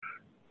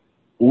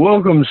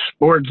Welcome,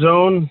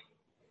 SportsZone.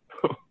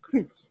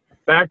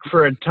 Back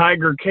for a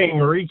Tiger King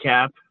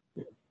recap.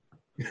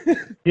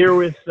 Here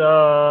with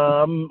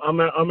I'm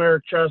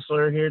Erich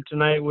here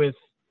tonight with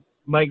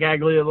Mike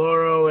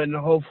Aglioloro and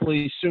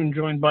hopefully soon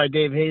joined by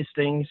Dave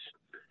Hastings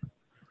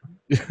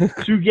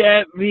to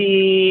get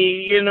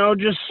the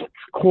just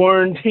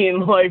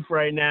quarantine life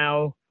right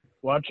now,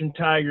 watching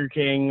Tiger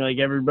King like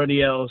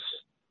everybody else.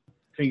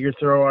 Figure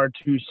throw our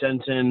 2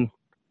 cents in,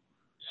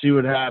 see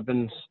what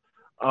happens.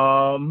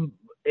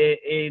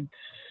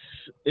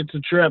 It's a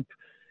trip.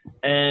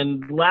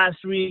 And last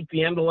week,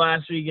 the end of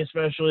last week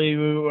especially,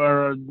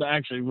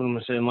 actually, what am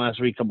I saying, last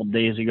week, a couple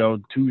days ago,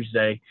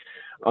 Tuesday,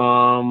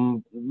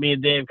 me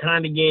and Dave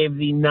kind of gave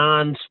the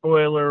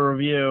non-spoiler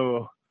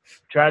review,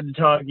 tried to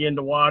talk you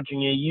into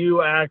watching it.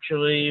 You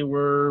actually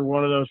were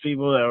one of those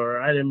people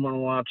that I didn't want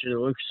to watch it. It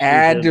looks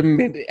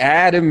stupid.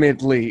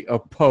 Adamantly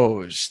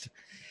opposed.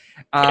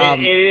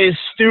 It is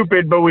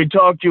stupid, but we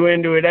talked you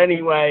into it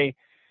anyway.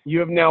 You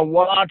have now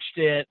watched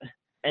it.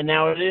 And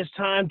now it is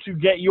time to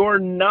get your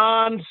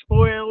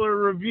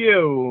non-spoiler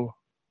review.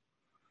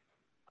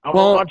 I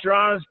want your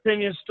honest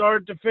opinion,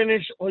 start to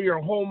finish, your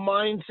whole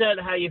mindset,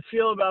 how you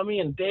feel about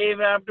me and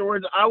Dave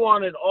afterwards. I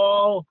want it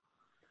all.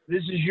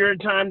 This is your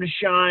time to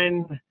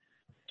shine.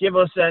 Give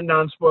us that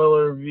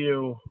non-spoiler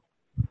review.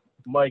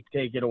 Mike,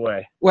 take it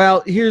away.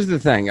 Well, here's the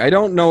thing. I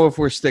don't know if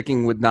we're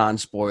sticking with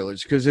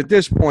non-spoilers because at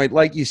this point,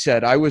 like you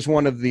said, I was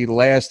one of the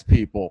last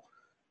people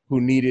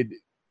who needed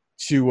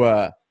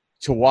to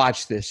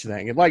watch this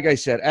thing. And like I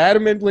said,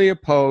 adamantly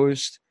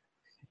opposed.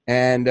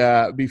 And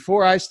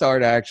before I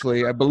start,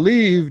 actually, I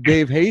believe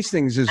Dave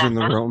Hastings is in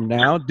the room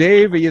now.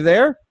 Dave, are you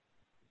there?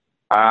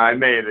 I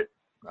made it.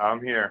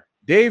 I'm here.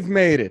 Dave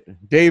made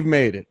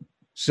it.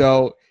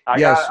 So, I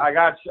yes.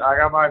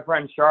 got my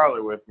friend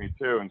Charlotte with me,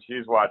 too, and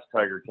she's watched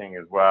Tiger King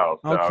as well.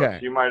 So okay.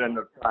 She might end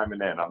up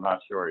chiming in. I'm not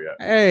sure yet.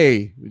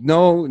 Hey,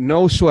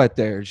 no sweat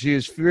there. She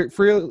is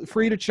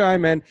free to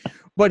chime in.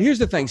 But here's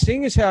the thing.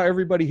 Seeing as how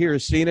everybody here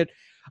has seen it,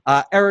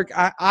 Erich,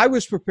 I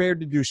was prepared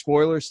to do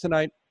spoilers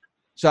tonight,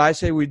 so I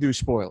say we do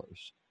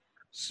spoilers.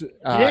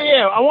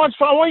 I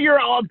want your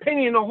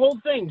opinion, the whole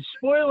thing.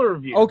 Spoiler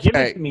review. Okay.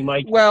 Give it to me,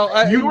 Mike.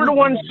 Well, you were the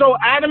one so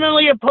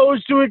adamantly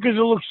opposed to it because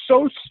it looks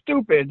so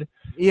stupid.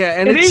 Yeah,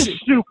 and it is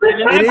stupid.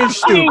 And it is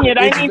stupid.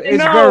 I need to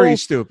know very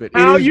stupid.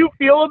 How you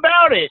feel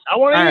about it. I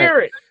want to hear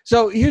it.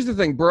 So here's the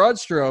thing. Broad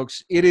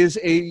strokes, it is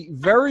a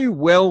very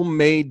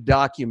well-made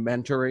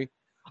documentary.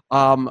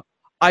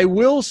 I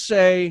will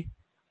say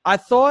I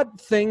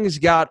thought things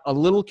got a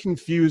little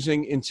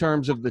confusing in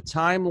terms of the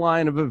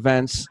timeline of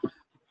events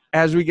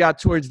as we got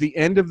towards the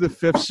end of the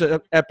 5th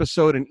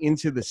episode and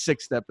into the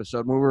 6th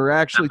episode when we were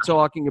actually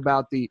talking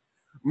about the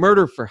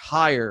murder for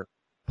hire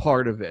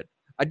part of it.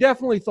 I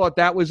definitely thought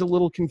that was a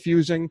little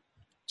confusing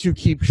to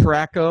keep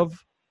track of.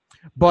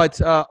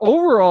 But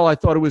overall, I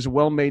thought it was a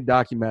well-made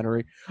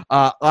documentary.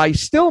 I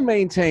still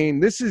maintain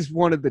this is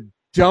one of the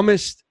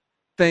dumbest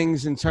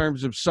things in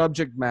terms of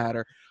subject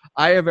matter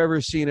I have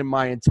ever seen in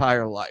my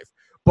entire life.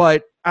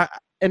 But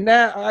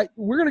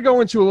we're going to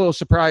go into a little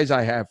surprise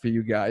I have for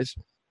you guys.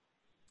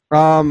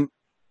 But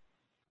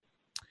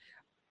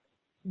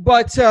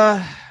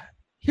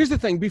here's the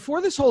thing.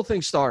 Before this whole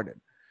thing started,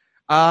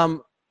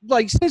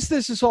 since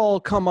this has all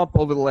come up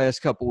over the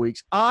last couple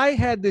weeks, I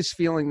had this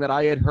feeling that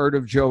I had heard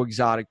of Joe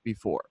Exotic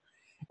before.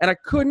 And I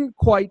couldn't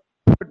quite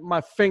put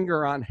my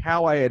finger on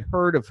how I had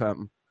heard of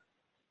him.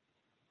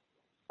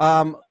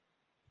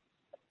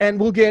 And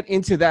we'll get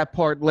into that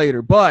part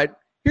later. But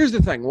here's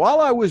the thing. While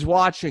I was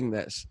watching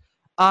this,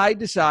 I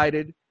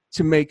decided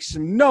to make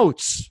some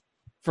notes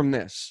from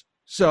this.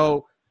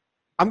 So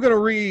I'm going to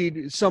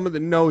read some of the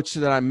notes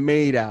that I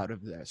made out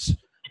of this.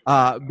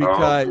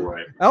 Because,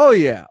 oh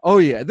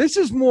yeah. This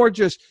is more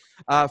just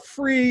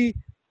free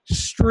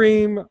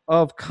stream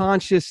of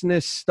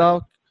consciousness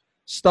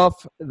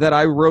stuff that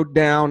I wrote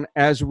down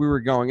as we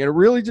were going. And it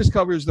really just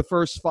covers the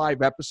first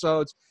 5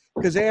 episodes.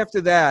 Because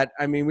after that,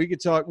 I mean, we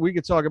could talk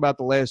about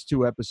the last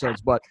 2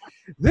 episodes, but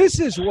this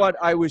is what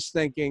I was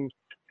thinking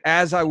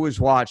as I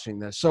was watching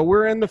this. So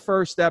we're in the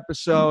first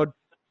episode.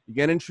 You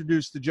get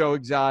introduced to Joe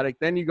Exotic.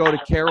 Then you go to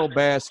Carol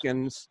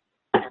Baskin's.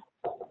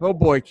 Oh,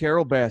 boy,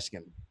 Carol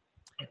Baskin.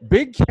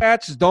 Big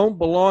cats don't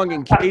belong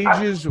in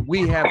cages.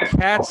 We have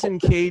cats in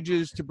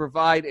cages to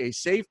provide a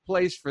safe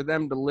place for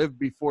them to live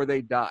before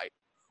they die.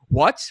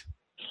 What?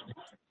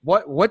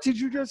 What did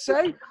you just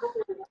say?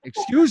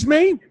 Excuse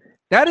me?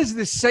 That is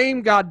the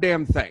same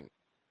goddamn thing.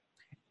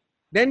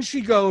 Then she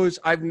goes,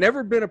 I've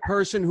never been a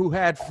person who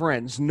had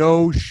friends.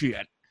 No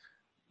shit.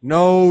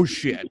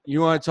 You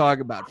want to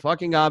talk about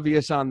fucking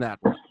obvious on that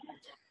one.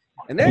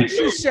 And then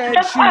she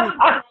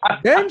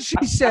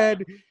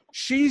said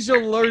she's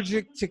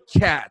allergic to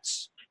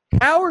cats.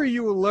 How are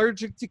you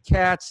allergic to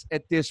cats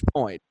at this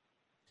point?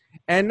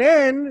 And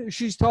then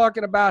she's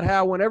talking about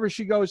how whenever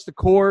she goes to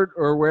court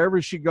or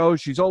wherever she goes,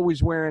 she's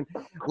always wearing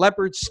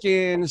leopard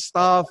skin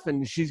stuff,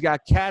 and she's got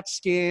cat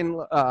skin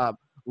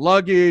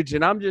luggage.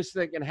 And I'm just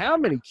thinking, how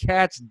many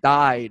cats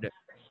died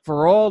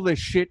for all the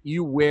shit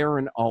you wear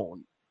and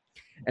own?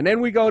 And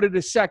then we go to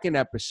the second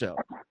episode.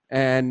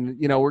 And,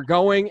 we're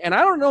going. And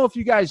I don't know if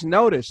you guys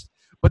noticed,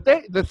 but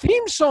the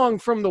theme song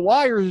from The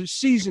Wire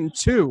Season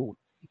 2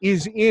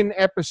 is in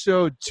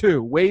Episode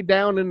 2, way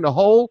down in the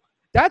hole.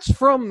 That's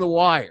from The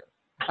Wire.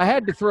 I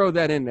had to throw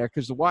that in there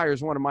because The Wire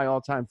is one of my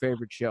all-time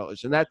favorite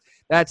shows. And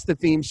that's the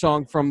theme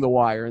song from The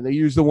Wire. And they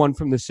use the one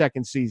from the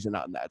second season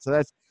on that. So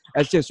that's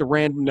just a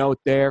random note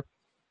there.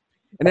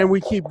 And then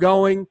we keep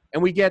going,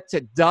 and we get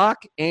to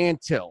Doc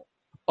Antle.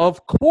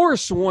 Of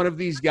course, one of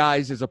these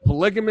guys is a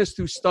polygamist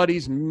who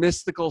studies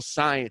mystical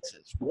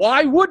sciences.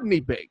 Why wouldn't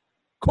he be?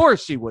 Of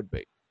course he would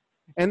be.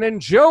 And then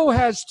Joe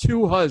has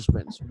 2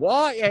 husbands.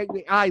 Why?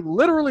 I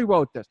literally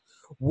wrote this.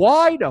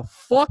 Why the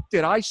fuck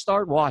did I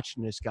start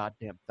watching this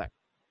goddamn thing?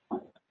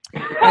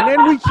 And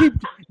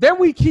then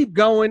we keep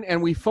going,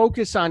 and we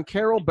focus on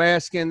Carol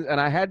Baskin. And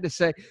I had to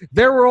say,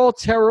 they were all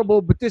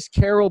terrible, but this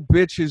Carol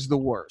bitch is the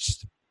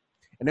worst.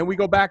 And then we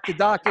go back to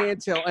Doc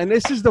Antle, and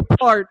this is the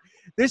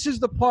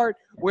part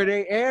where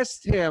they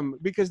asked him,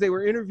 because they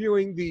were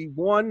interviewing the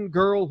one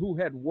girl who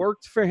had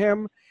worked for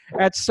him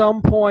at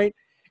some point,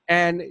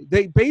 and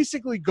they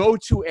basically go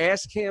to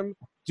ask him,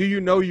 do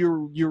you know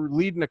you're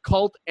leading a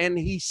cult? And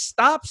he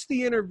stops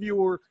the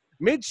interviewer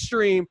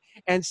midstream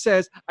and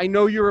says, I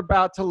know you're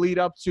about to lead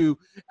up to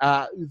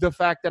the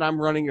fact that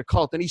I'm running a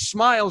cult. And he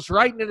smiles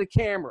right into the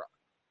camera.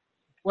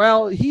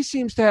 Well, he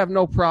seems to have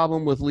no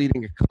problem with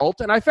leading a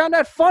cult. And I found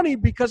that funny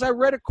because I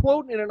read a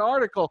quote in an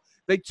article.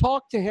 They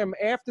talked to him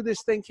after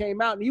this thing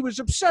came out, and he was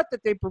upset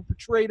that they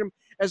portrayed him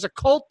as a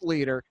cult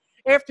leader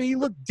after he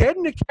looked dead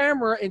in the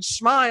camera and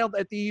smiled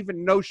at the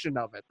even notion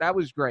of it. That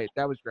was great.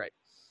 That was great.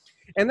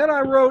 And then I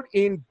wrote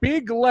in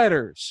big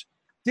letters,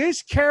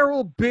 this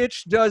Carol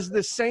bitch does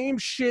the same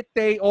shit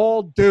they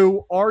all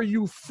do. Are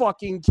you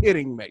fucking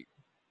kidding me?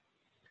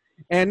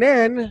 And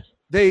then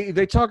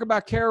they talk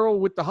about Carol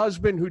with the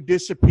husband who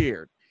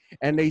disappeared.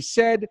 And they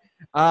said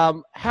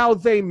how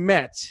they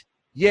met.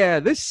 Yeah,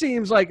 this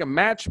seems like a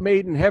match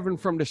made in heaven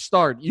from the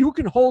start. You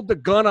can hold the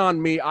gun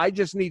on me. I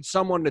just need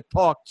someone to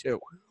talk to.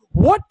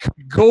 What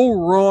could go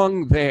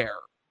wrong there?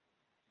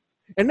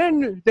 And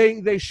then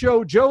they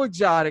show Joe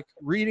Exotic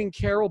reading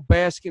Carol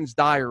Baskin's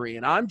diary.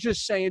 And I'm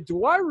just saying,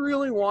 do I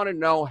really want to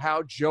know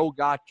how Joe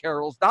got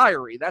Carol's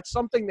diary? That's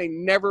something they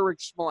never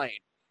explained,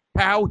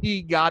 how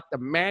he got the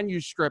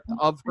manuscript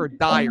of her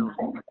diary.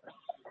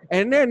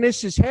 And then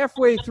this is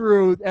halfway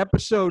through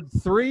episode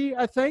 3,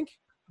 I think,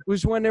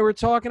 was when they were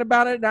talking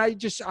about it. And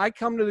I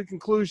come to the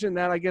conclusion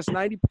that I guess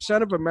 90%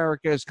 of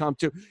America has come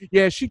to,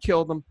 yeah, she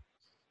killed him.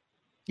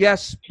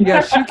 Yes,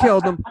 she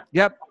killed him.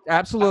 Yep,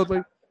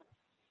 absolutely.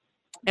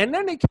 And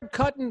then they kept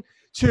cutting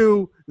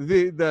to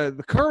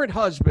the current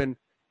husband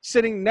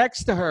sitting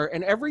next to her.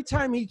 And every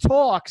time he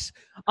talks,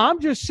 I'm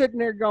just sitting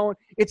there going,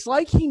 it's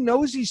like he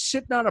knows he's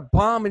sitting on a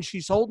bomb and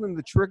she's holding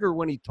the trigger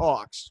when he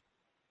talks.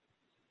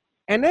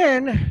 And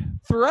then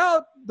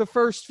throughout the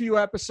first few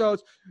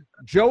episodes,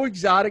 Joe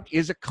Exotic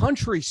is a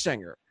country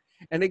singer.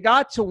 And they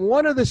got to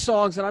one of the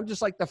songs, and I'm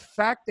just like, the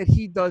fact that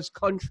he does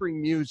country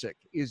music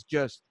is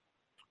just,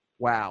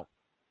 wow.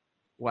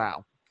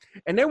 Wow.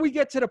 And then we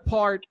get to the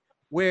part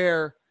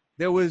where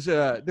there was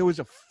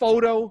a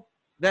photo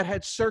that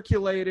had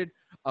circulated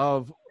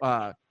of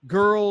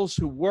girls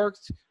who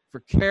worked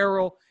for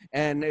Carol,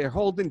 and they're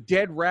holding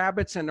dead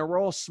rabbits, and they're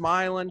all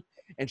smiling.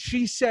 And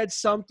she said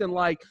something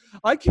like,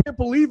 I can't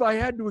believe I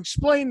had to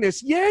explain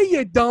this. Yeah,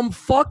 you dumb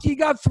fuck. You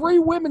got 3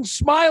 women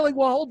smiling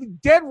while holding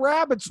dead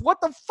rabbits.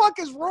 What the fuck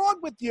is wrong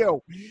with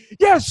you?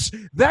 Yes,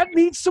 that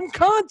needs some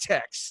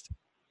context.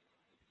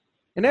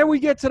 And then we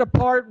get to the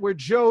part where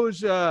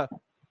Joe's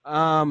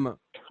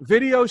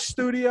video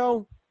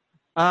studio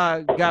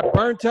got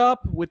burnt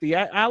up with the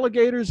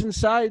alligators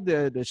inside.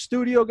 The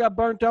studio got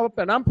burnt up,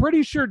 and I'm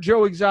pretty sure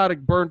Joe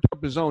Exotic burnt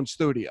up his own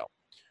studio.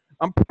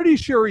 I'm pretty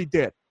sure he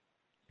did.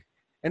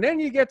 And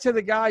then you get to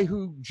the guy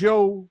who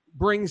Joe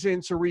brings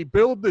in to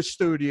rebuild the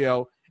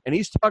studio, and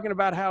he's talking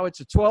about how it's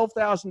a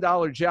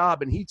 $12,000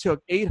 job, and he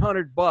took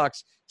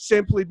 $800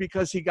 simply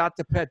because he got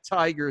to pet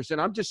tigers. And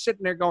I'm just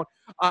sitting there going,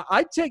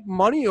 I'd take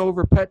money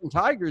over petting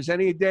tigers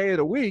any day of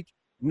the week.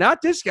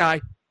 Not this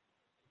guy.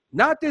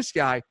 Not this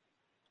guy.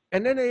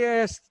 And then they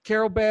asked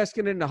Carol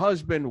Baskin and the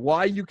husband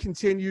why you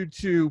continued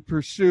to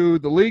pursue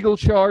the legal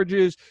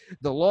charges,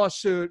 the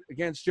lawsuit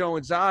against Joe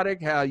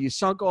Exotic, how you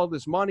sunk all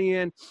this money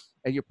in,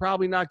 and you're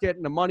probably not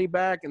getting the money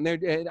back. And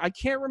I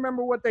can't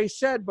remember what they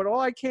said, but all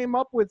I came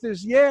up with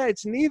is, yeah,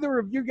 it's neither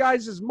of you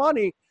guys'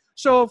 money.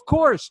 So, of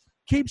course,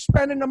 keep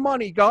spending the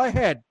money. Go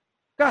ahead.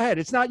 Go ahead.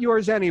 It's not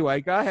yours anyway.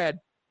 Go ahead.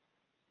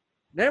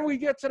 Then we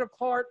get to the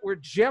part where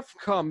Jeff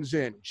comes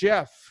in.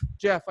 Jeff,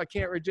 I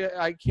can't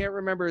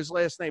remember his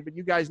last name, but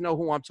you guys know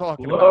who I'm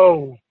talking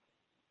about.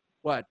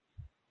 What?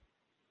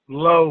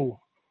 Lowe.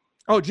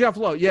 Oh, Jeff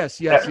Lowe. Yes.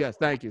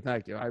 Thank you.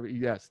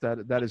 Yes,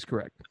 that is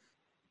correct.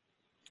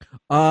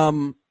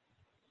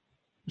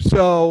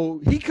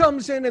 So he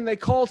comes in and they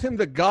called him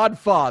the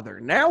Godfather.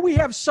 Now we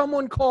have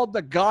someone called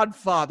the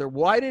Godfather.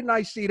 Why didn't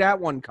I see that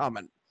one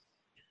coming?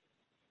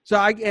 So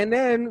and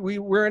then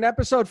we're in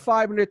episode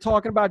 5 and they're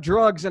talking about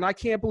drugs, and I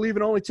can't believe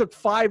it only took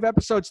 5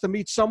 episodes to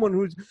meet someone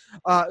who's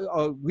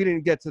we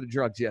didn't get to the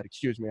drugs yet.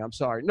 Excuse me. I'm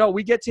sorry. No,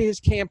 we get to his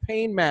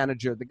campaign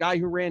manager, the guy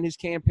who ran his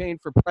campaign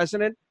for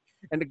president,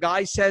 and the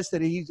guy says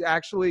that he's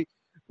actually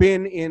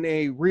been in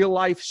a real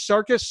life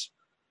circus.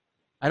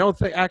 I don't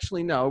think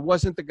actually no, it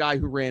wasn't the guy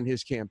who ran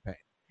his campaign.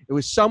 It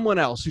was someone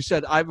else who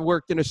said, I've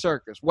worked in a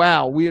circus.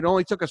 Wow, it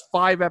only took us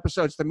 5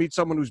 episodes to meet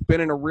someone who's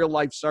been in a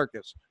real-life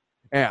circus.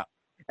 Yeah.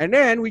 And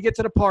then we get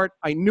to the part,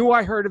 I knew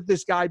I heard of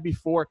this guy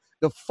before,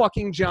 the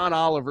fucking John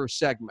Oliver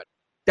segment.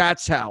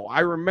 That's how.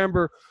 I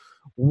remember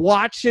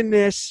watching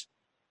this.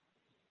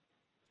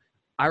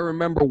 I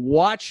remember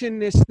watching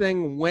this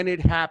thing when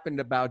it happened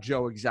about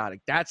Joe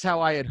Exotic. That's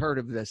how I had heard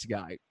of this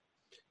guy.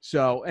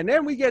 So, and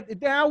then we get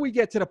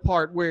to the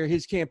part where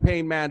his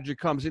campaign manager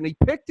comes in. He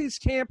picked his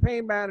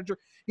campaign manager.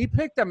 He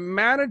picked a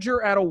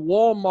manager at a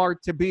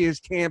Walmart to be his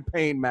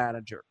campaign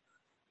manager.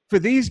 For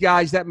these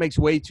guys, that makes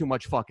way too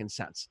much fucking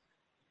sense.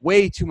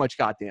 Way too much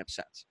goddamn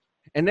sense.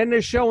 And then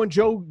they're showing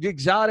Joe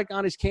Exotic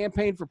on his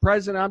campaign for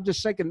president. I'm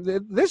just thinking,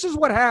 this is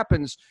what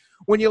happens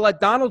when you let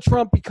Donald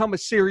Trump become a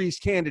serious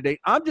candidate.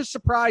 I'm just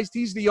surprised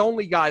he's the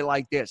only guy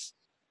like this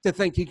to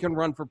think he can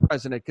run for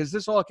president, because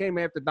this all came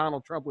after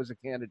Donald Trump was a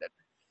candidate.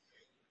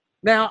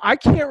 Now, I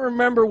can't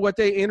remember what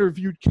they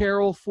interviewed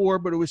Carol for,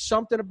 but it was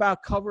something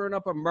about covering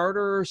up a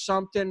murder or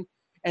something.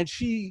 And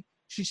she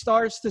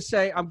starts to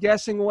say, I'm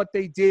guessing what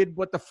they did,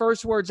 what the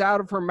first words out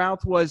of her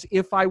mouth was,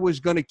 if I was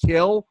going to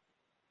kill.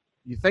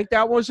 You think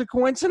that was a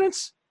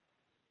coincidence?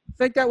 I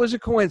think that was a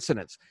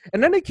coincidence.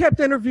 And then they kept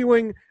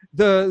interviewing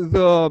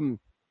the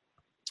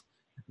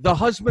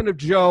husband of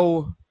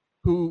Joe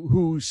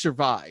who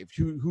survived,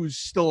 who's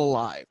still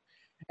alive.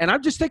 And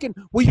I'm just thinking,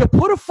 will you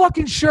put a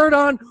fucking shirt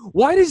on?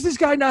 Why does this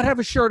guy not have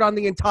a shirt on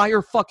the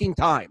entire fucking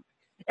time?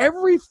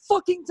 Every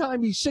fucking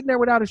time he's sitting there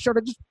without a shirt,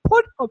 I just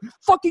put a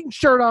fucking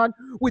shirt on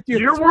with your.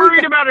 You're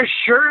worried about a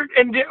shirt,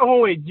 and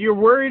you're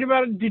worried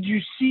about it. Did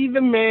you see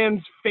the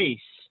man's face?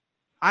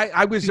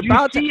 I was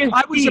about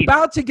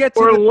to get to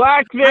or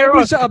lack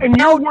thereof, and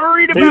you're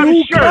worried about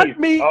a shirt. Cut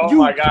me. Oh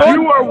my God.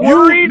 You are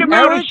worried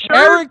about a shirt.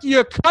 Eric,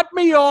 you cut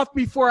me off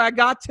before I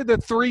got to the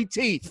 3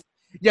 teeth.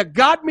 You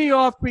cut me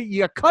off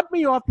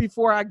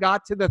before I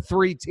got to the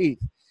 3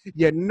 teeth.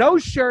 You no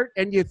shirt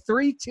and your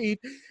 3 teeth,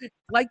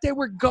 like they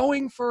were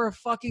going for a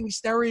fucking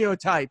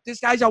stereotype. This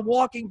guy's a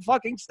walking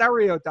fucking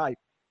stereotype.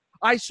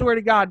 I swear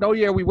to God. Oh,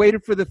 yeah, we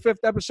waited for the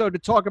 5th episode to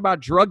talk about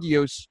drug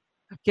use.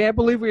 Can't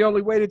believe we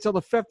only waited till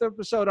the 5th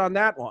episode on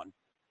that one.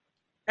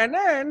 And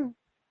then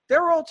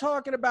they're all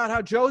talking about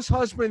how Joe's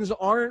husbands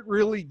aren't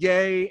really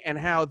gay and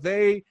how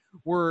they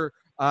were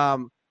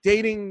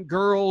dating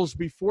girls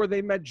before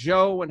they met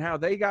Joe, and how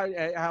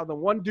the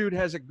one dude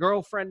has a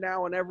girlfriend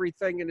now and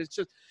everything. And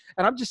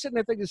I'm just sitting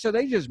there thinking, so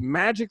they just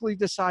magically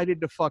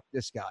decided to fuck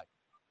this guy.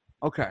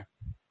 Okay.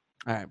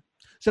 All right.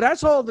 So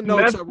that's all the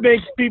notes. That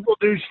makes people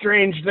do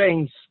strange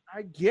things.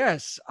 I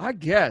guess.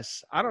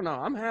 I don't know.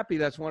 I'm happy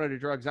that's one of the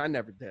drugs I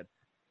never did.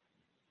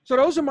 So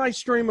those are my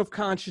stream of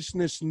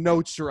consciousness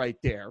notes right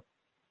there.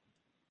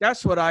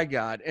 That's what I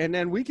got. And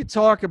then we could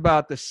talk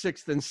about the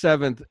 6th and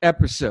 7th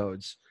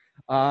episodes.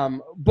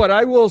 But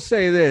I will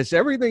say this.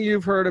 Everything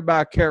you've heard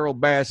about Carol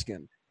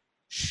Baskin,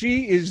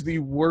 she is the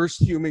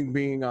worst human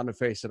being on the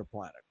face of the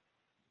planet.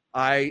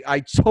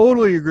 I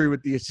totally agree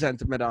with the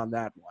sentiment on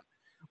that one.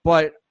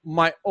 But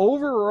my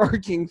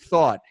overarching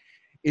thought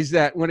is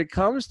that when it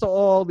comes to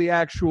all the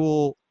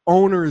actual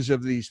owners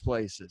of these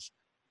places,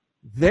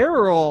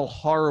 they're all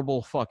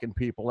horrible fucking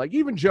people. Like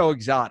even Joe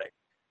Exotic.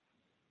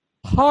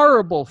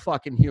 Horrible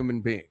fucking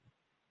human being.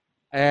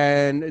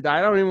 And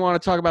I don't even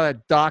want to talk about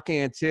that Doc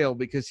Antill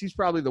because he's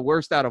probably the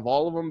worst out of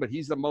all of them, but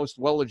he's the most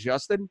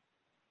well-adjusted.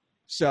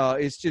 So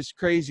it's just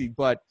crazy.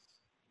 But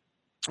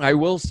I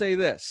will say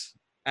this.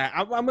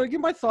 I'm going to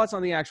give my thoughts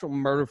on the actual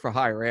murder for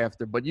hire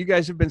after, but you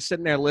guys have been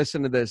sitting there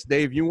listening to this.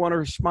 Dave, you want to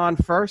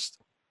respond first?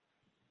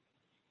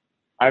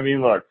 I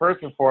mean, look,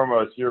 first and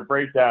foremost, your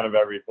breakdown of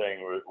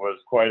everything was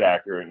quite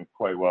accurate and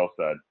quite well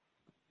said.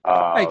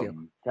 Thank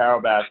you.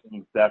 Carol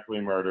Baskin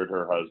definitely murdered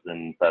her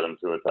husband, fed him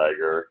to a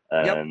tiger,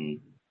 and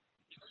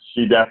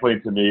she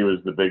definitely, to me, was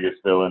the biggest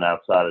villain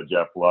outside of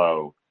Jeff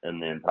Lowe in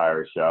the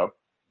entire show.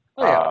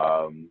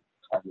 Oh,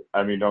 yeah.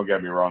 I mean, don't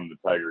get me wrong,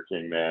 the Tiger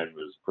King man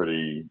was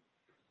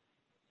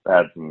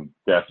had some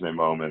definite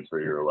moments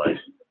where you were like,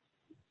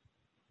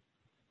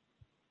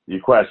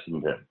 you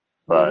questioned him.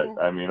 But,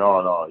 I mean,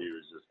 all in all, he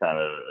was just kind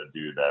of a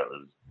dude that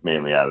was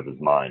mainly out of his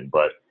mind.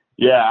 But,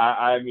 yeah,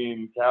 I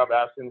mean, Carol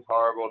Baskin's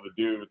horrible. The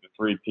dude with the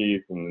 3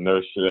 teeth and the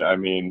no shit. I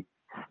mean,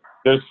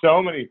 there's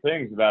so many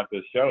things about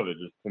this show that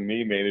just, to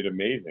me, made it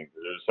amazing.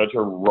 There's such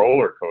a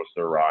roller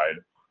coaster ride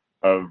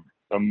of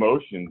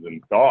emotions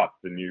and thoughts.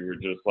 And you were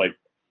just like,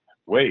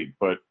 wait,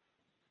 but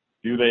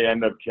do they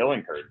end up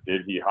killing her?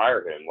 Did he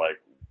hire him? Like,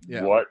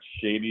 what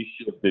shady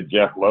shit did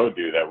Jeff Lowe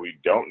do that we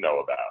don't know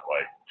about?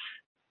 Like,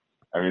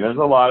 I mean, there's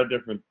a lot of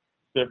different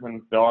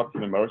thoughts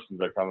and emotions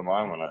that come to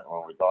mind when I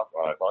talk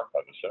about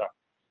the show.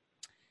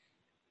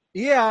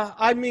 Yeah,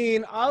 I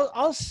mean,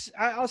 I'll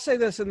say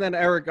this, and then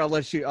Eric, I'll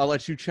let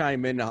you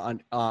chime in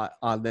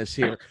on this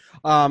here.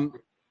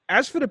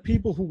 As for the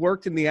people who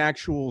worked in the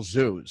actual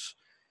zoos,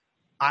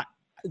 I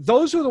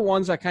those are the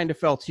ones I kind of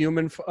felt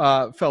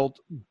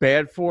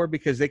bad for,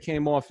 because they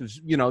came off as,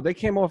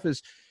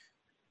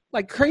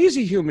 like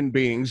crazy human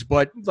beings,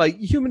 but like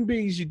human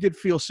beings you did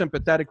feel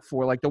sympathetic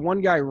for. Like the one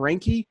guy,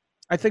 Renke,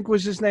 I think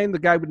was his name, the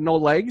guy with no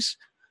legs.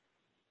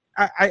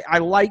 I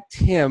liked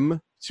him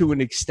to an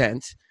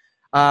extent.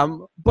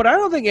 But I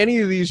don't think any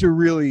of these are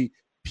really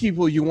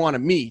people you want to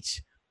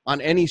meet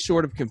on any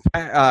sort of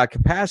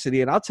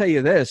capacity. And I'll tell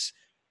you this,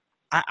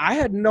 I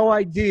had no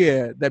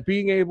idea that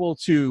being able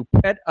to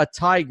pet a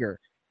tiger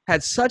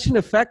had such an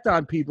effect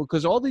on people,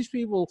 because all these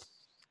people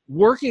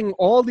working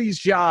all these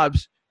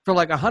jobs for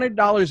like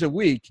 $100 a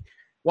week,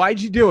 why'd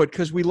you do it?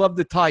 Because we love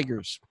the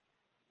tigers.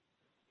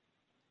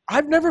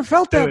 I've never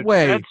felt that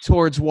way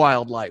towards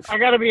wildlife. I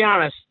gotta be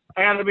honest.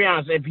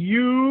 If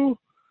you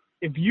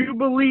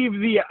believe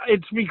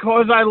it's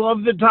because I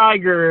love the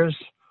tigers,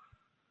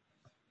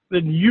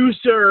 then you,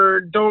 sir,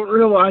 don't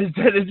realize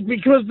that it's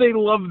because they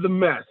love the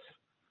meth.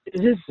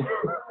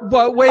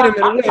 But wait a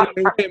minute.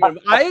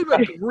 I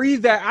agree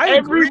that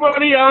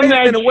everybody on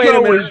that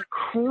show is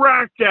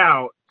cracked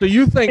out. So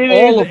you think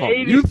all of them?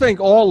 You think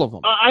all of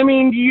them? I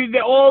mean,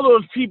 all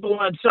those people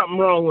had something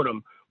wrong with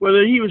them.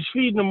 Whether he was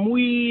feeding them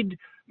weed,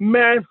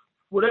 meth,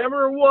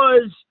 whatever it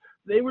was,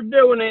 they were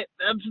doing it.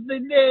 That's what they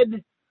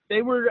did.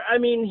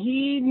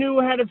 He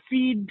knew how to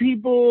feed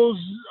people's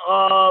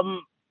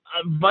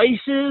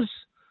vices,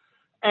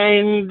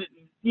 and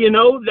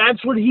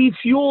that's what he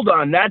fueled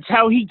on. That's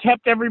how he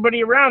kept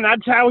everybody around.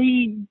 That's how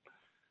he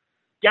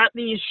got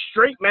these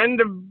straight men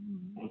to,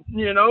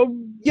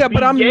 yeah,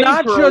 but I'm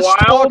not just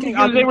talking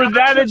because they were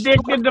that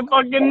addicted to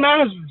fucking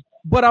meth.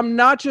 But I'm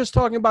not just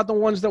talking about the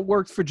ones that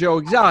worked for Joe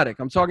Exotic.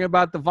 I'm talking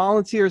about the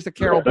volunteers, the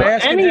Carol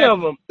Baskin, any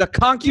of them, the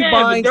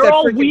concubines. Yeah, they're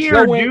all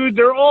weird, dude.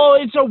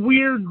 It's a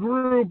weird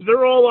group.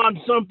 They're all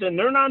on something.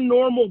 They're not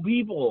normal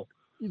people.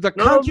 None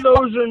of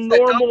those are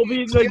normal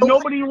people. Like,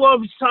 nobody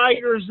loves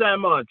tigers that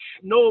much.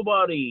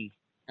 Nobody.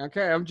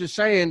 Okay, I'm just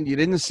saying you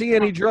didn't see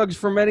any drugs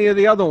from any of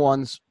the other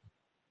ones.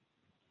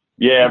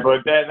 Yeah,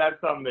 but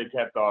that's something they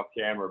kept off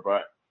camera.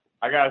 But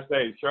I gotta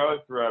say,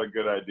 Charlotte threw out a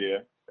good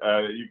idea.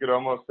 You could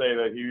almost say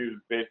that he was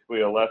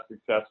basically a less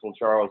successful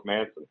Charles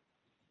Manson.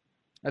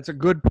 That's a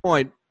good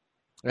point.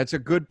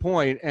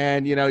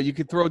 And, you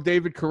could throw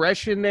David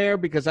Koresh in there,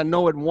 because I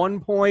know at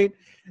one point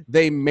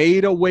they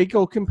made a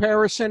Waco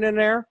comparison in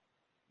there.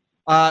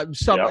 Yep.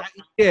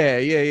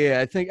 Yeah.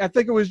 I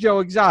think it was Joe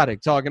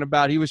Exotic talking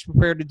about he was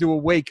prepared to do a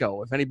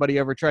Waco if anybody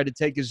ever tried to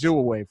take a zoo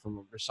away from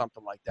him or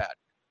something like that.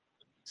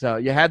 So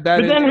you had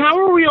that. But then how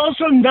are we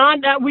also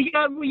not that we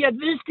got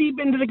this deep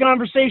into the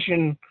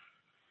conversation?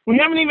 We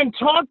haven't even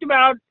talked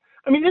about,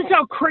 this is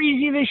how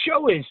crazy this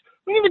show is.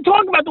 We didn't even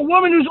talk about the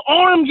woman whose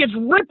arm gets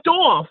ripped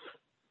off.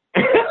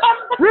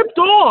 Ripped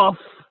off.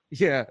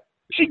 Yeah.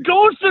 She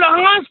goes to the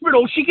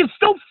hospital. She can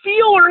still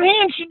feel her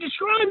hand. She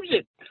describes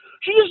it.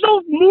 She just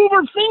don't move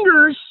her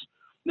fingers.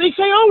 They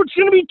say, it's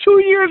going to be 2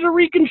 years of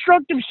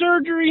reconstructive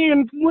surgery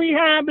and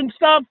rehab and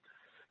stuff.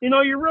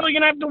 You're really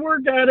going to have to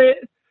work at it.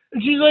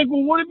 And she's like,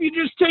 well, what if you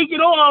just take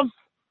it off?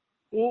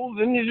 Well,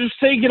 then you just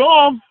take it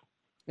off.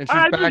 And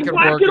she's back at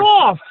work.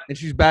 And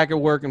she's back at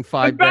work in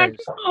 5 days.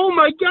 Oh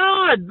my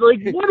God! Like,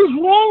 what is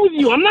wrong with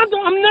you? I'm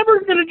never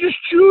gonna just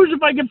choose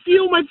if I can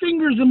feel my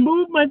fingers and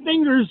move my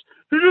fingers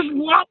to just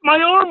lop my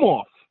arm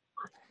off.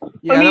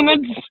 Yeah,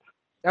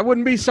 that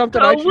wouldn't be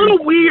something I choose. A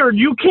little weird.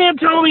 You can't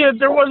tell me that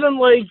there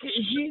wasn't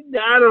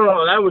I don't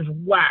know. That was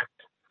whacked.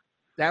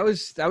 That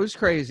was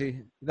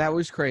crazy. That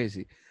was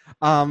crazy.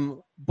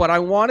 But I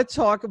want to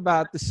talk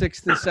about the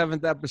 6th and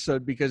 7th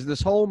episode, because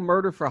this whole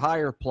murder for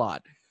hire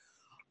plot.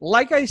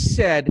 Like I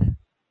said,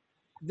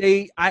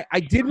 I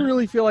didn't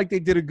really feel like they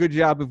did a good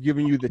job of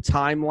giving you the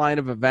timeline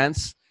of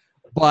events.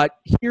 But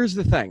here's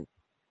the thing.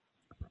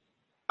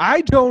 I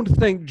don't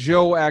think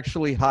Joe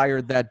actually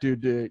hired that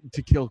dude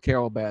to kill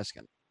Carol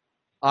Baskin.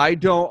 I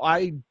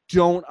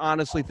don't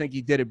honestly think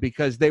he did it,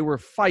 because they were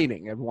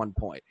fighting at one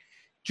point.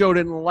 Joe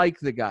didn't like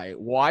the guy.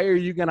 Why are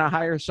you going to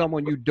hire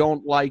someone you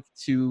don't like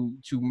to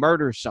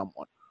murder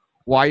someone?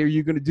 Why are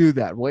you going to do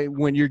that?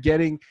 When you're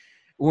getting...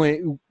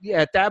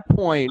 at that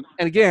point,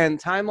 and again,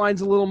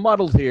 timeline's a little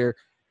muddled here,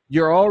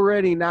 you're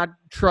already not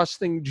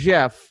trusting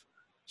Jeff,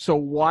 so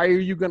why are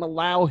you going to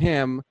allow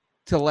him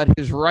to let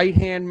his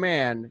right-hand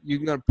man, you're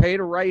going to pay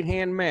the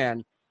right-hand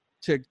man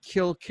to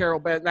kill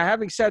Carol Baskin? Now,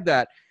 having said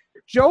that,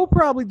 Joe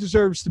probably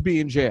deserves to be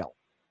in jail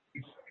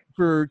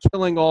for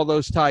killing all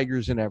those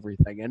tigers and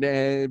everything, and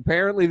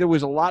apparently there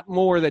was a lot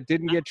more that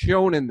didn't get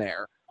shown in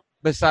there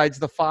besides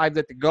the 5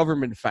 that the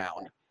government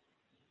found.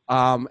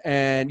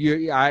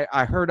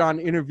 I heard on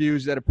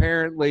interviews that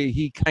apparently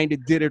he kind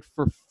of did it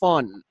for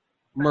fun,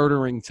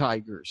 murdering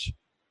tigers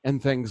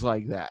and things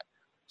like that.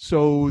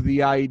 So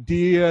the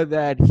idea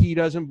that he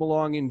doesn't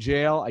belong in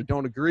jail, I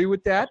don't agree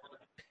with that.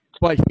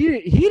 But he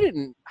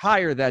didn't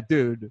hire that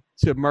dude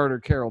to murder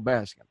Carol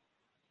Baskin.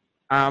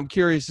 I'm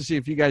curious to see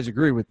if you guys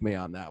agree with me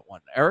on that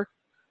one. Eric?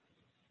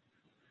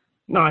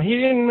 No, he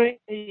didn't.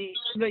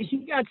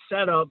 He got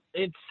set up.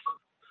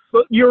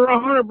 But you're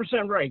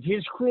 100% right.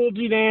 His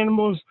cruelty to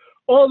animals,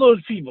 all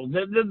those people,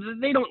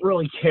 they don't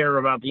really care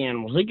about the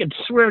animals. They could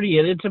swear to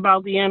you it's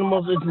about the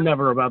animals. It's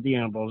never about the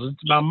animals.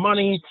 It's about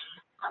money.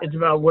 It's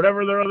about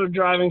whatever their other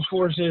driving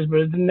force is,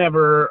 but it's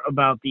never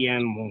about the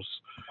animals.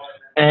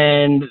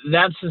 And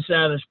that's the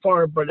saddest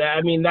part. But,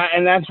 I mean,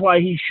 that's why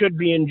he should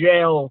be in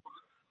jail.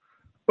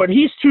 But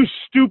he's too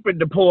stupid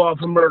to pull off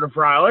a murder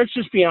trial. Let's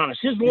just be honest.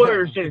 His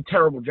lawyers did a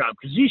terrible job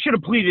because he should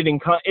have pleaded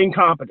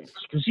incompetence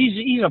because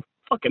he's a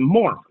fucking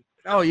moron.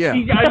 Oh yeah.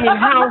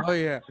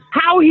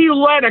 How he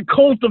led a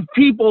cult of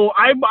people,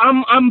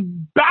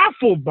 I'm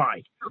baffled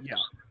by. Yeah.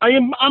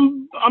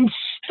 I'm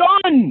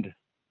stunned.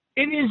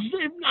 It is.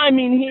 I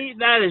mean,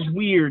 that is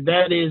weird.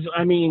 That is.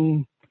 I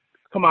mean,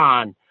 come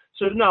on.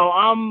 So no,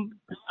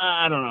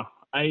 I don't know.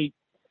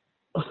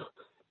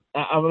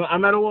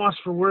 I'm at a loss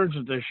for words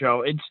with this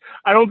show.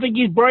 I don't think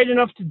he's bright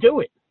enough to do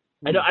it.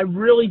 I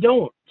really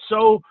don't.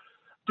 So,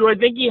 do I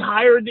think he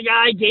hired the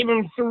guy, gave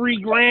him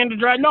 $3,000 to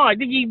drive? No, I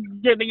think he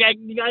gave the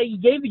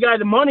guy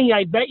the money.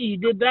 I bet he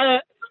did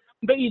that.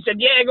 I bet he said,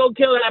 "Yeah, go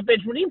kill that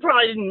bitch," but he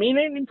probably didn't mean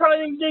it. He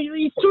probably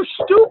he's too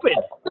stupid.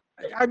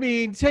 I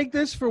mean, take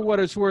this for what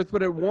it's worth.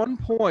 But at one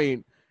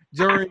point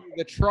during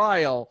the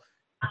trial,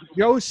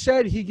 Joe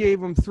said he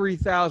gave him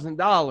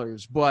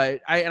 $3,000, but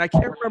I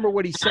can't remember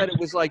what he said. It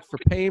was like for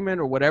payment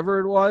or whatever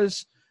it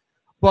was,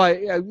 but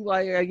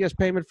I guess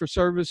payment for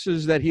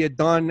services that he had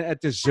done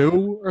at the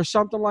zoo or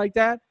something like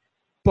that.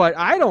 But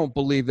I don't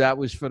believe that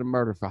was for the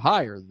murder for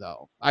hire,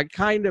 though. I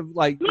kind of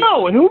like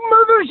no. And who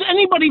murders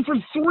anybody for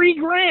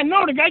 $3,000?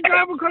 No, the guy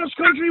drove across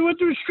country, went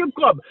to a strip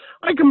club.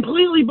 I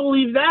completely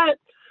believe that.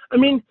 I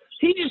mean,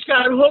 he just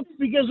got hooked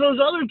because those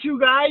other two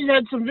guys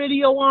had some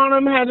video on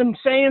him, had him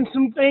saying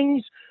some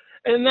things,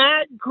 and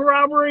that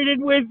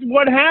corroborated with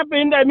what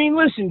happened. I mean,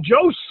 listen,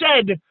 Joe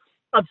said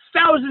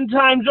 1,000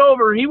 times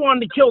over he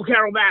wanted to kill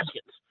Carol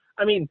Baskins.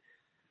 I mean,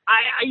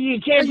 you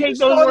can't take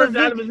those words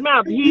out of his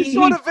mouth. He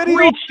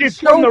preached it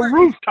from the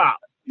rooftop.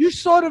 You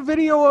saw the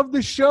video of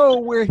the show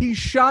where he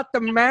shot the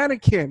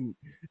mannequin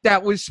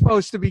that was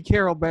supposed to be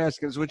Carol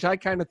Baskins, which I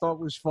kind of thought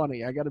was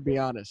funny. I got to be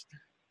honest.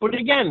 But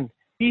again,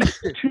 he's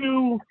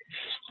too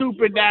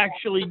stupid to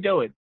actually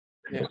do it.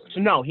 Yeah. So,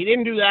 no, he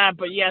didn't do that,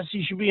 but yes,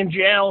 he should be in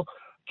jail.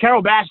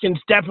 Carol Baskins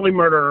definitely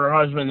murdered her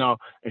husband, though,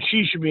 and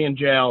she should be in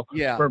jail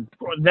for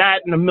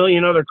that and a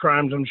million other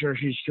crimes I'm sure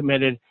she's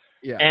committed.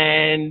 Yeah.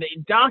 And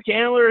Doc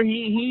Antler,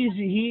 he's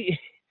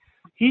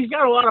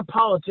got a lot of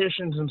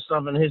politicians and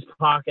stuff in his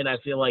pocket, I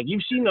feel like.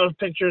 You've seen those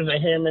pictures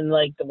of him in,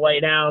 like, the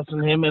White House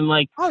and him in,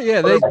 like... Oh,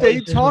 yeah,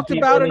 they talked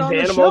about it on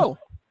the show.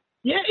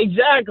 Yeah,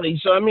 exactly.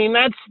 So, I mean,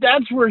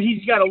 that's where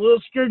he's got a little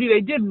security. They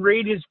did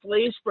raid his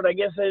place, but I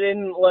guess they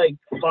didn't, like,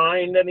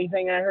 find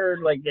anything, I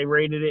heard. Like, they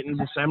raided it in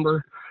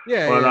December.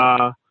 Yeah, but,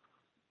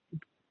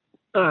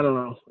 I don't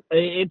know.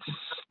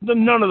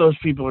 None of those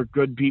people are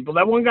good people.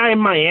 That one guy in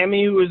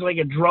Miami who was, like,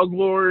 a drug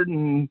lord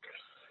and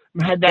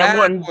had that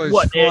an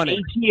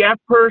ATF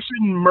person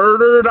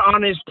murdered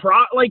on his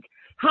like,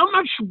 how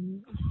much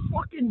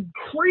fucking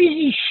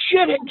crazy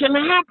shit can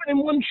happen in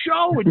one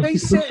show?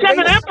 It's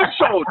 7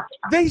 episodes.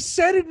 They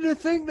said in the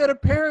thing that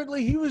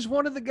apparently he was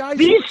one of the guys.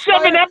 These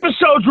 7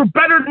 episodes were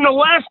better than the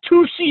last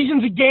 2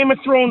 seasons of Game of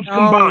Thrones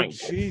combined.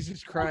 Oh,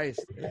 Jesus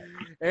Christ.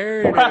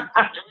 There it is.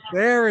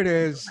 There it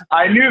is.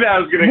 I knew that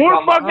was going to come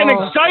more fucking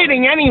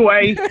exciting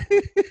anyway.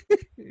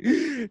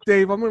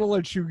 Dave, I'm going to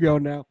let you go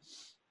now.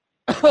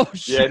 Oh,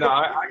 shit. Yeah, no,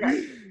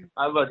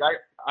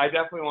 I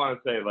definitely want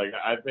to say, like,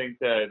 I think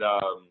that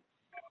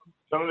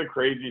some of the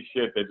crazy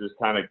shit that just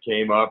kind of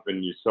came up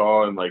and you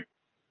saw, and, like,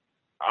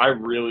 I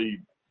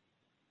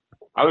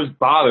was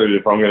bothered,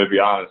 if I'm going to be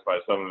honest, by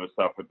some of the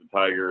stuff with the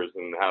Tigers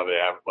and how they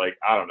have, like,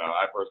 I don't know.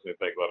 I personally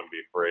think let them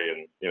be free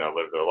and, you know,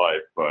 live their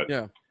life, but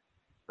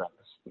that's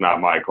not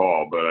my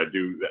call. But I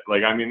do,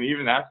 like, I mean,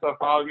 even that stuff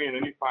bothered me, and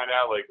then you find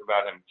out, like,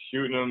 about him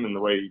shooting them and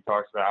the way he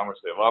talks about how much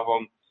they love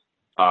him.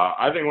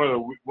 I think one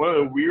of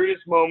the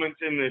weirdest moments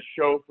in this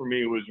show for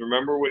me was,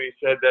 remember when he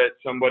said that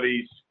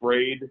somebody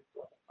sprayed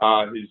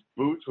his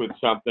boots with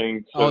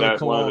something so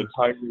that one of the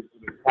Tigers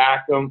would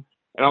attack him?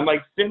 And I'm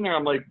like sitting there,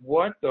 I'm like,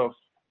 what the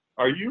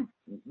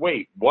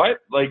wait, what?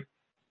 Like,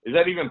 is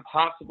that even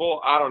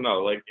possible? I don't know.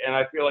 Like, and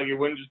I feel like it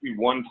wouldn't just be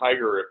one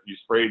tiger if you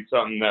sprayed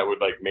something that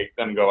would, like, make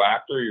them go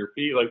after your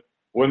feet. Like,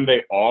 wouldn't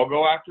they all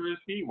go after his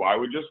feet? Why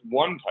would just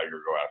one tiger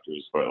go after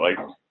his foot? Like,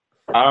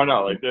 I don't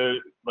know.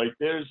 Like,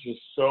 there's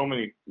just so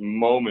many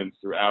moments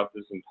throughout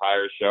this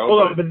entire show.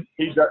 Hold on, but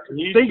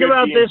think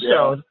about this,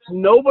 though.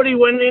 Nobody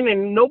went in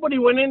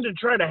to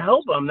try to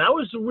help him. That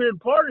was the weird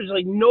part. Is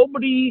like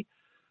nobody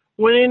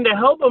went in to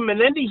help him,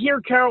 and then to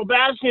hear Carol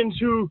Baskins,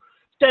 who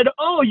said,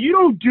 "Oh, you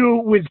don't do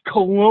it with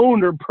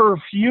cologne or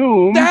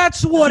perfume."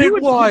 That's what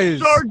it was.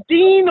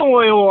 Sardine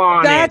oil on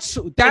it. That's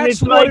and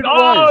it's what like, it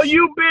was. Oh,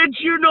 you bitch!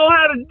 You know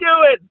how to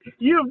do it.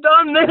 You've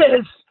done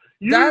this.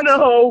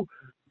 know.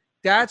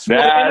 That's what.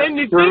 And then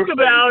you think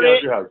about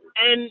it,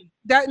 and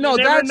that no,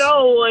 you never that's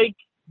know. Like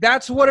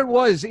That's what it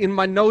was in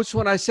my notes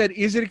when I said,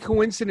 is it a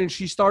coincidence?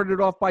 She started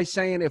off by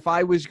saying, if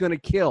I was going to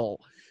kill.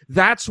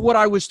 That's what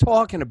I was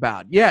talking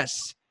about.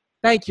 Yes.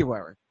 Thank you,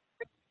 Erich.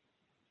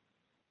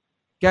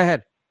 Go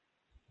ahead.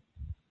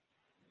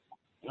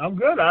 I'm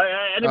good.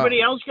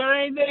 Anybody else got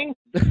anything?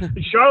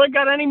 Charlotte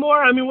got any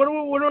more? I mean, what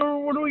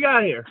do we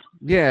got here?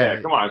 Yeah.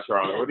 Come on,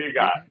 Charlotte. What do you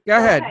got? Go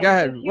ahead. Okay, Go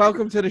ahead. so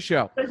Welcome to the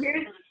show.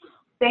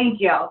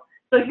 Thank you.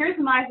 So here's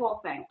my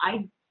whole thing.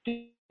 I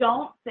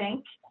don't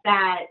think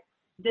that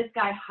this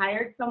guy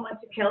hired someone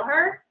to kill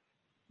her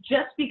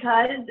just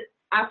because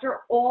after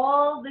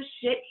all the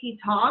shit he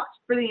talked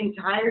for the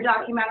entire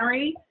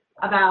documentary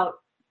about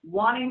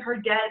wanting her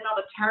dead and all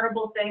the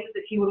terrible things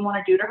that he would want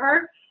to do to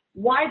her,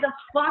 why the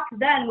fuck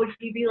then would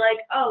he be like,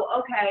 oh,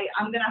 okay,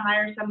 I'm going to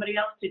hire somebody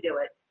else to do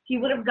it? He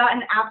would have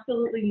gotten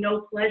absolutely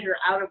no pleasure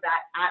out of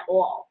that at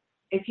all.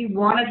 If he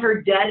wanted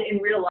her dead in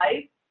real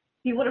life,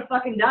 he would have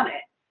fucking done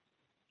it.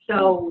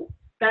 So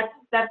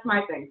that's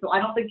my thing. So I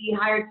don't think he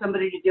hired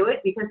somebody to do it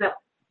because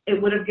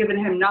it would have given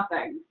him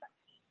nothing.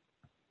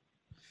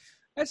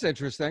 That's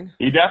interesting.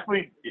 He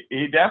definitely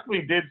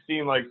did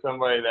seem like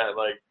somebody that,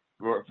 like,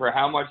 for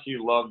how much he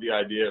loved the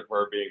idea of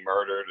her being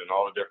murdered and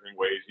all the different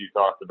ways he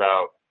talked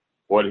about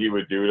what he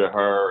would do to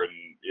her, and,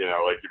 you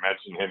know, like you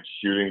mentioned, him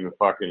shooting the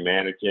fucking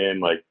mannequin.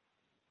 Like,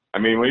 I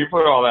mean, when you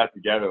put all that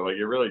together, like,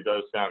 it really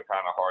does sound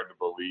kind of hard to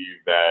believe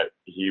that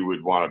he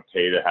would want to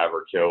pay to have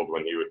her killed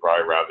when he would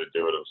probably rather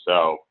do it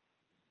himself.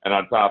 And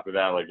on top of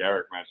that, like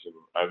Erich mentioned,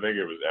 I think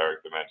it was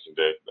Erich that mentioned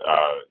it,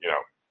 you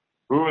know,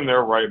 who in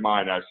their right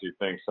mind actually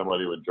thinks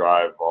somebody would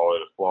drive all the way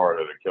to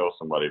Florida to kill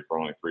somebody for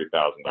only $3,000?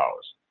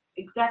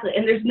 Exactly.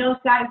 And there's no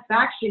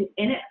satisfaction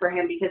in it for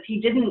him because he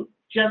didn't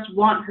just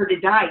want her to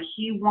die.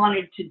 He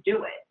wanted to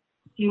do it.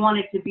 He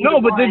wanted to be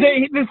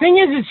the thing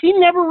is he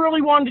never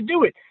really wanted to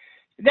do it.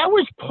 That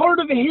was part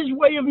of his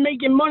way of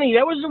making money.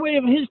 That was the way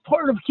of his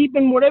part of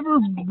keeping whatever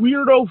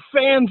weirdo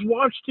fans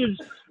watched his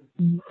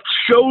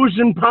shows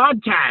and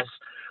podcasts.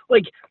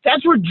 Like,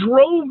 that's what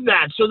drove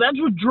that. So that's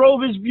what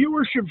drove his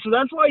viewership. So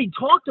that's why he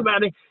talked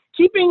about it.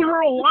 Keeping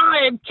her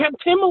alive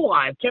kept him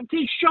alive, kept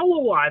his show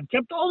alive,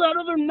 kept all that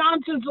other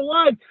nonsense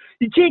alive.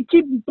 You can't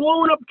keep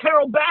blowing up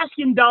Carol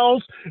Baskin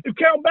dolls if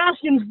Carol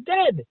Baskin's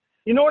dead.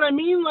 You know what I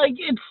mean? Like,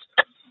 it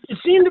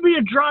seemed to be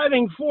a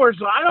driving force.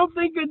 So I don't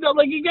think that,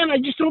 like, again, I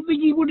just don't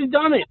think he would have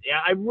done it.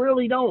 I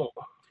really don't.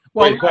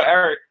 Well, wait, so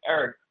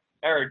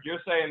Erich,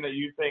 you're saying that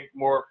you think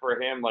more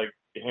for him, like,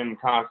 him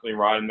constantly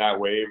riding that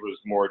wave was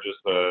more just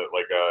a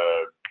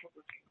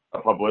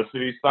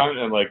publicity stunt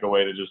and like a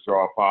way to just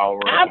draw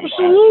followers.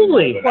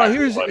 Absolutely. Well,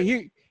 here's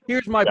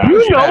my pushback.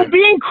 You know,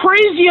 being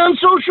crazy on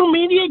social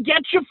media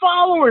gets you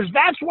followers.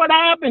 That's what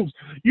happens.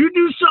 You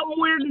do something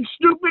weird and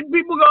stupid,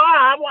 people go,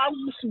 I'll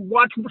just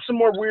watch some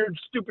more weird,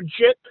 stupid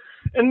shit,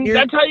 and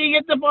that's how you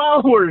get the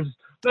followers.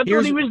 That's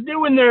what he was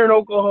doing there in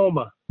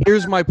Oklahoma.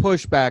 Here's my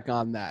pushback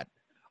on that.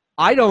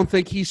 I don't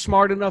think he's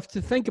smart enough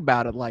to think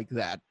about it like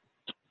that.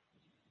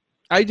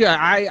 I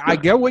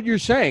get what you're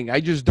saying.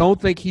 I just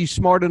don't think he's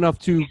smart enough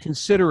to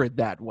consider it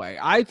that way.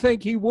 I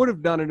think he would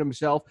have done it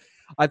himself.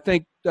 I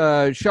think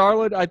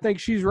Charlotte, I think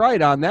she's right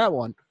on that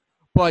one.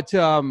 But,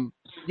 I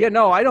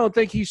don't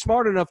think he's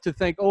smart enough to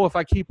think, oh, if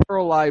I keep her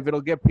alive, it'll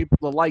get people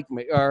to like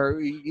me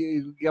or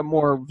get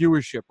more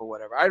viewership or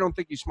whatever. I don't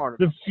think he's smart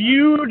enough. The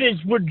feud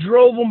is what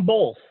drove them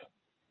both.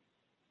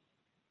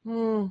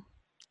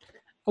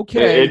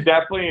 Okay. It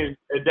definitely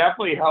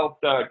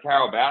helped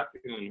Carol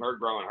Baskin and her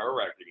growing her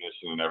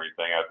recognition and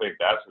everything. I think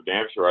that's for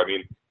damn sure. I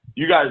mean,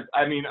 you guys,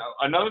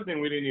 another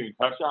thing we didn't even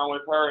touch on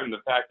with her and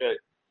the fact that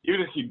even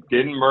if she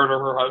didn't murder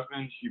her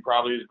husband, she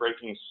probably is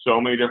breaking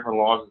so many different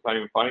laws. It's not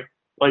even funny.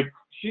 Like,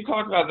 she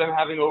talked about them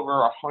having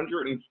over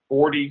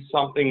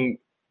 140-something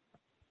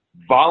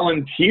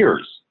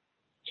volunteers.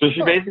 So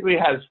she basically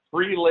has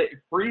free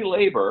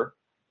labor.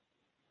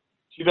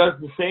 She does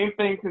the same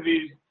thing to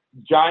these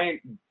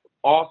giant,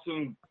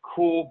 awesome,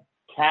 cool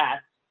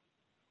cats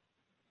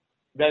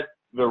that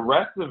the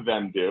rest of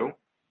them do.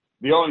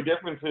 The only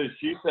difference is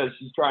she says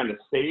she's trying to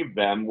save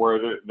them, where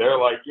they're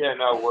like, yeah,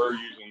 no, we're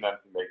using them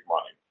to make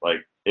money.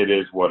 Like, it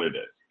is what it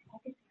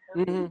is.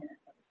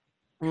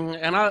 Mm-hmm.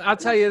 And I'll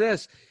tell you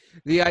this.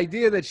 The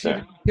idea that she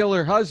didn't kill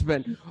her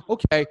husband,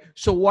 okay,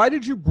 so why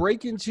did you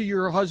break into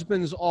your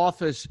husband's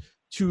office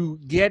to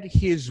get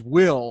his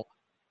will,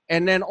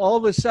 and then all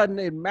of a sudden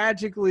it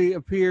magically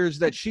appears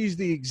that she's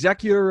the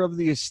executor of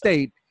the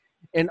estate,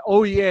 and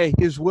oh yeah,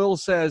 his will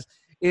says,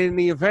 in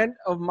the event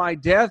of my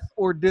death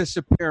or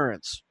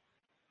disappearance.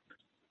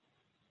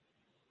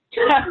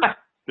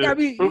 I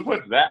mean, who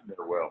puts that in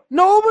their will?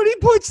 Nobody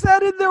puts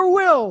that in their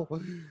will.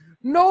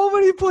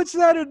 Nobody puts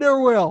that in their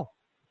will.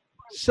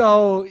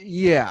 So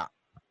yeah,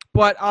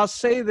 but I'll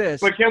say this.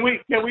 But can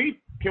we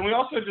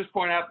also just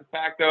point out the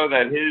fact though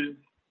that his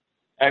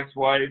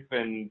ex-wife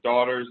and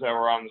daughters that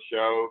were on the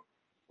show,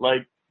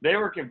 like, they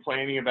were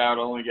complaining about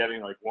only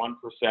getting like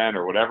 1%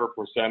 or whatever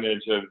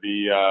percentage of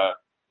the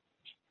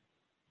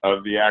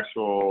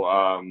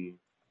actual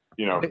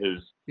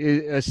his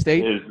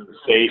estate. His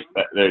estate.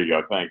 There you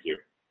go. Thank you.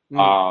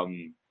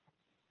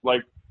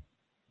 Like,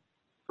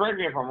 correct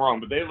me if I'm wrong,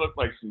 but they look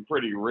like some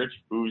pretty rich,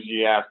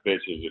 bougie-ass bitches,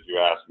 if you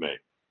ask me.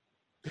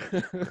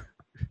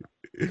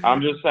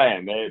 I'm just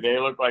saying, they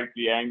look like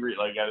the angry,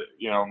 like,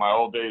 my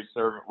old days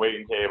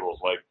waiting tables.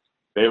 Like,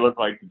 they look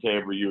like the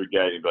table you would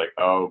get. You'd be like,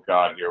 oh,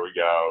 God, here we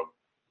go.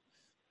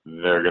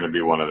 They're going to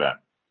be one of them.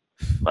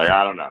 Like,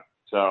 I don't know.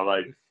 So,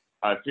 like,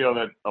 I feel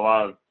that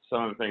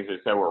some of the things they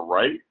said were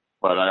right,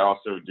 but I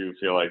also do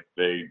feel like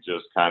they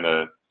just kind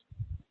of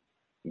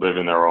live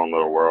in their own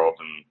little world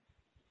and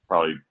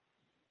probably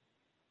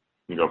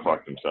can go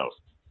fuck themselves.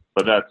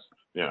 But that's,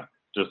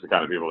 just the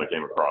kind of people they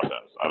came across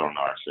as. I don't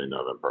actually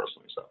know them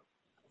personally, so.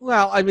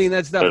 Well, I mean,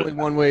 that's definitely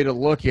one way to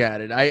look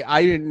at it.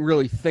 I didn't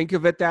really think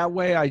of it that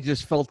way. I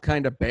just felt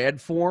kind of bad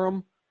for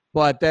him.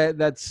 But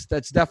that's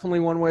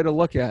definitely one way to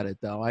look at it,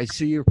 though. I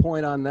see your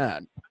point on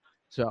that.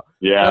 So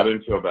yeah, I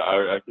didn't feel bad.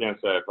 I can't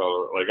say I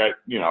felt like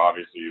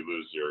obviously you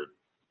lose your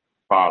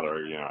father.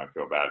 I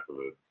feel bad for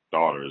the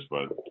daughters,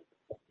 but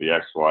the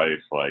ex-wife,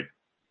 like,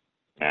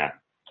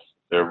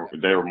 they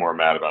were more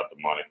mad about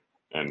the money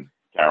and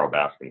Carol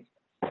Baskins.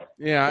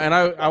 Yeah, and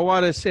I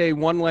want to say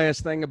one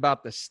last thing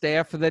about the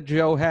staff that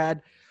Joe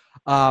had.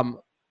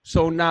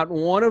 So not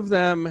one of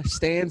them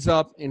stands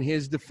up in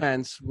his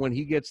defense when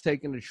he gets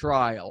taken to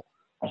trial,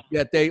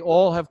 yet they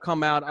all have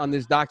come out on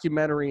this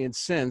documentary and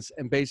since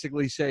and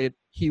basically said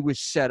he was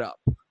set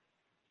up.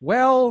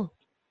 Well,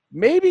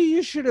 maybe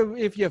you should have,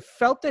 if you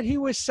felt that he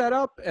was set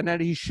up and that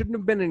he shouldn't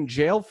have been in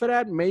jail for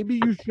that, maybe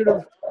you should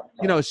have,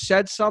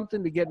 said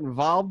something to get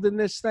involved in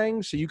this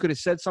thing so you could have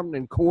said something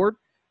in court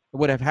that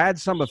would have had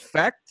some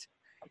effect.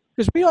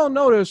 Because we all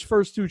know those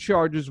first two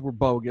charges were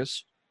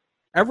bogus.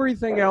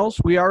 Everything else,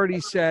 we already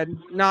said,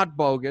 not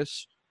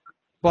bogus.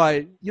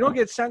 But you don't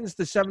get sentenced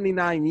to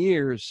 79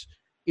 years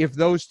if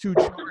those two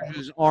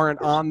charges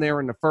aren't on there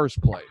in the first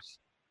place.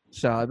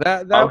 So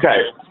that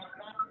okay.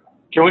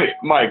 Can we,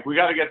 Mike? We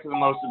got to get to the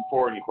most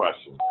important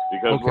question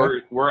because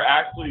we're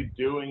actually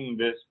doing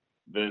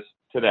this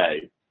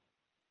today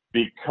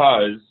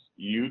because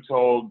you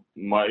told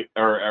Mike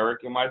or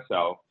Eric and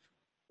myself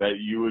that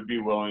you would be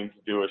willing to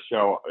do a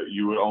show.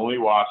 You would only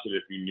watch it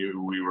if you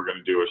knew we were going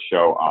to do a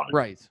show on it.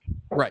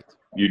 Right.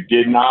 You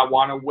did not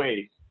want to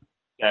waste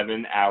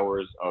 7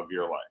 hours of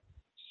your life.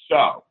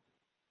 So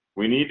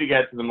we need to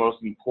get to the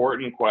most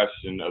important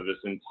question of this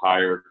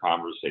entire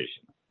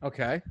conversation.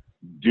 Okay.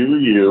 Do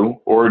you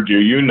or do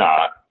you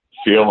not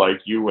feel like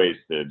you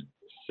wasted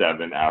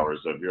 7 hours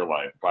of your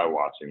life by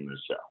watching this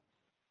show?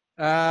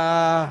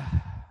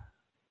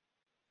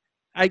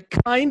 I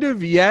kind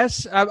of,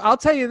 yes. I'll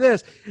tell you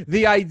this.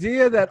 The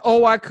idea that,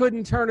 I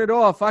couldn't turn it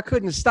off. I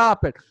couldn't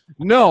stop it.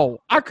 No,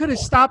 I could have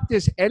stopped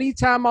this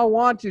anytime I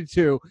wanted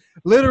to.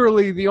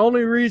 Literally, the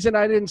only reason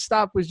I didn't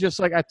stop was just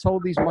like I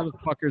told these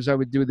motherfuckers I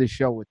would do this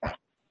show with them.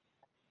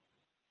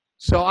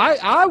 So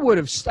I would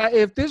have,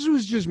 if this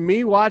was just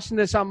me watching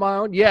this on my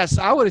own, yes,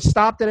 I would have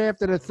stopped it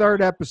after the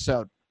third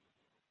episode.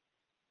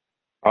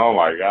 Oh,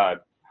 my God.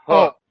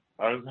 Hooked.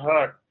 I was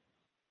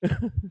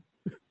hooked.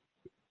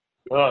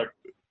 Hooked.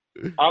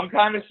 I'm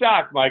kind of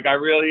shocked, Mike.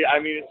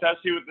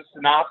 Especially with the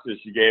synopsis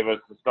you gave us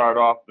to start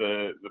off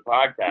the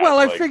podcast. Well,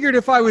 I figured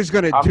if I was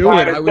going to do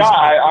it, I was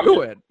going to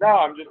do it. No,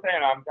 I'm just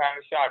saying, I'm kind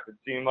of shocked. It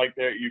seemed like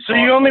you. So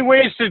you only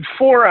wasted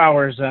 4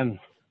 hours then?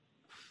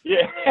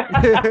 Yeah.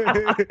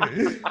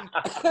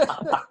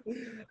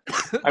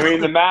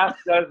 The math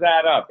does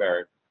add up,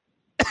 Eric.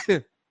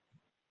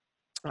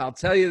 I'll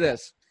tell you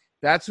this.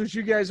 That's what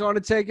you guys want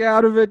to take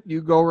out of it.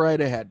 You go right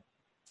ahead.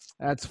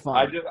 That's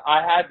fine.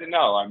 I had to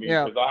know.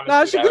 Because honestly,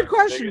 that's a good was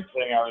question. the biggest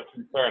thing I was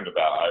concerned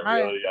about. I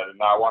did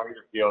not want you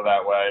to feel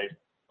that way.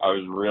 I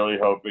was really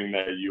hoping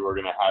that you were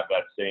going to have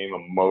that same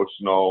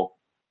emotional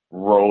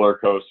roller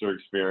coaster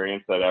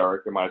experience that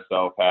Eric and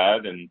myself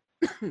had. And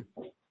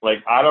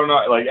I don't know,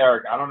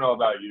 Eric, I don't know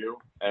about you,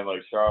 and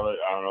Charlotte,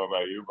 I don't know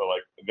about you, but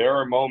there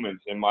are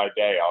moments in my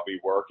day I'll be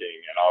working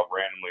and I'll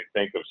randomly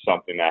think of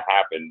something that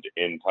happened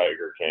in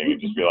Tiger King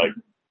and just be like,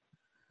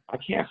 I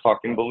can't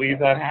fucking believe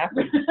that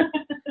happened.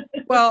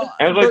 Well,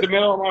 and it's the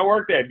middle of my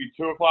workday. It'd be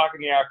 2:00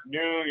 in the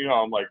afternoon.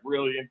 I'm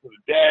really into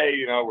the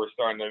day. We're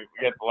starting to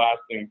get the last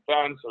thing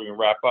done so we can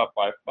wrap up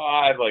by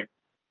 5.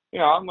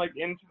 I'm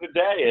into the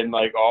day, and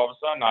all of a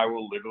sudden I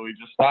will literally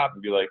just stop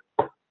and be like,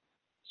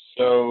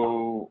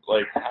 so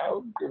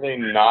how do they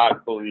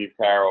not believe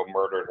Carol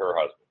murdered her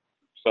husband?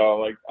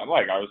 So I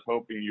was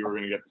hoping you were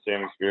going to get the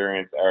same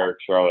experience, Eric,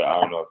 Charlotte. I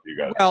don't know if you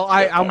guys. Well,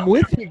 I'm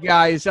with you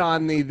guys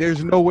on the.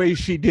 There's no way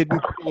she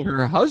didn't kill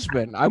her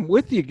husband. I'm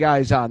with you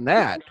guys on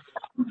that.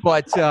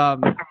 But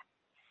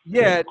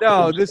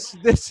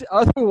this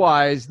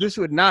otherwise this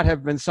would not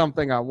have been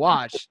something I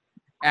watched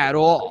at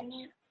all.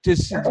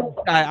 Just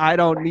I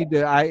don't need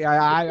to.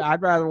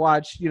 I'd rather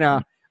watch.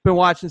 Been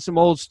watching some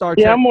old Star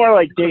Trek. Yeah, I'm more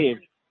like Dave.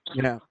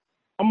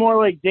 I'm more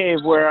like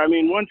Dave, where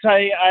once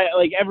I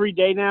every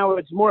day now,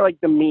 it's more like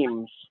the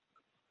memes.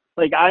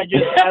 I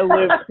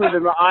live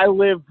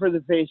for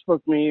the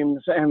Facebook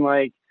memes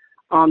and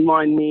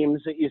online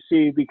memes that you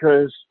see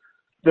because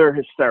they're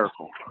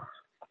hysterical.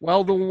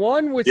 Well, the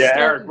one with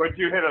Eric, what'd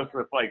you hit us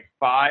with, like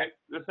 5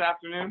 this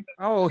afternoon?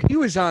 Oh, he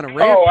was on a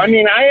rant. Oh, I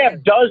mean, I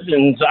have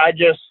dozens. I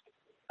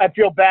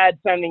feel bad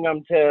sending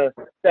them to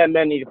that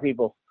many to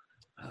people.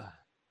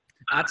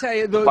 I'll tell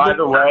you. By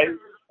the way,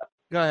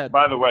 go ahead.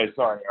 By the way,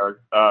 sorry, Eric.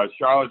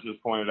 Charlotte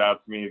just pointed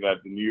out to me that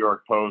the New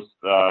York Post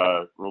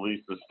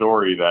released a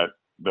story that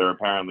they're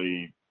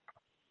apparently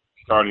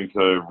starting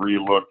to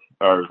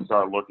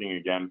start looking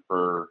again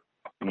for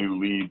new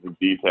leads and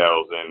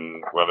details in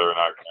whether or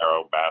not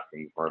Carol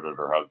Baskins murdered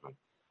her husband.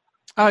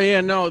 Oh yeah,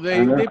 no,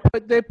 they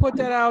put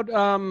that out.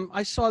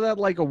 I saw that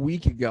like a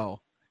week ago.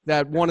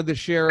 That one of the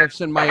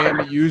sheriffs in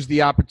Miami used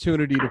the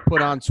opportunity to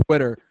put on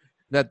Twitter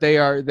that they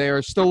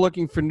are still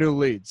looking for new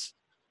leads.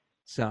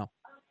 So,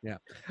 yeah.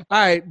 All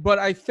right, but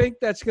I think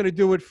that's going to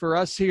do it for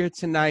us here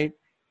tonight.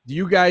 Do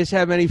you guys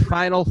have any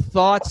final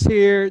thoughts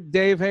here?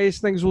 Dave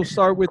Hastings, we'll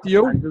start with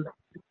you.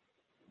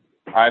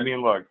 I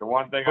mean, look, the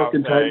one thing I'll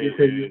say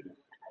is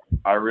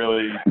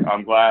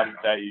I'm glad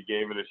that you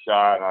gave it a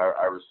shot.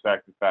 I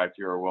respect the fact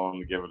you were willing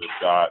to give it a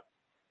shot.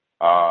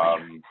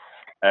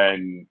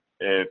 And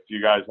if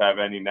you guys have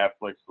any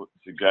Netflix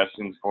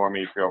suggestions for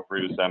me, feel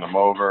free to send them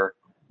over.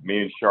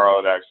 Me and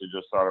Charlotte actually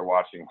just started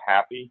watching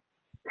Happy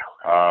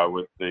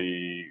with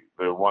the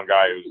one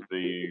guy who's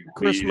the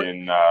lead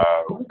in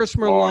Chris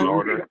Law and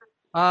Maloney.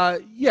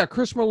 Order.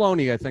 Chris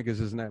Maloney, I think is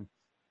his name.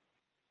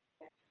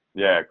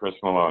 Yeah, Chris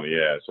Maloney,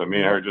 yeah. So me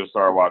and her just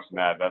started watching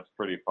that. That's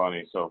pretty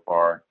funny so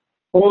far.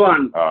 Hold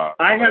on.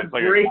 I have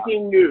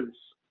breaking news.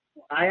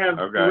 I have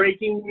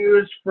breaking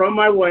news from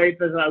my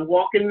wife as I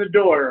walk in the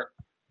door.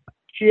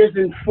 She has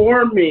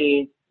informed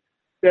me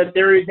that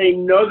there is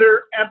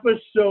another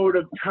episode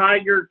of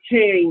Tiger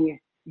King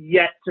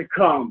yet to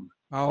come.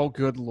 Oh,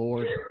 good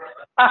Lord.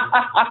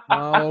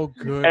 Oh,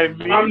 good.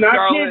 I'm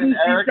not kidding.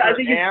 I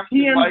think it's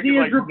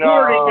TMZ is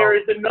reporting there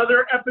is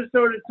another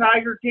episode of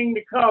Tiger King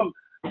to come.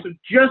 So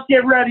just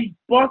get ready.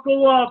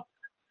 Buckle up.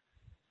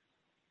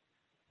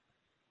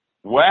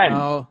 When?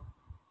 Oh,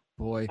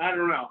 boy. I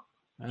don't know.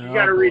 You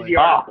got to read the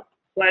article.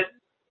 But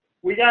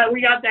we got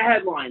the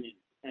headline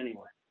in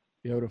anyway.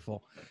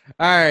 Beautiful.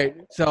 All right.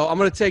 So I'm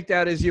going to take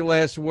that as your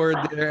last word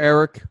there,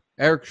 Eric.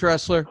 Eric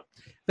Tressler.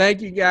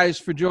 Thank you guys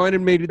for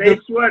joining me to Stay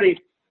sweaty.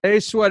 Stay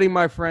sweaty,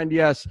 my friend.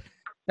 Yes.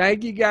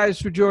 Thank you guys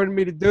for joining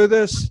me to do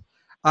this.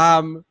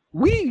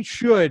 We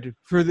should,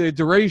 for the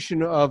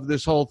duration of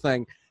this whole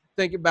thing,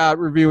 think about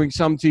reviewing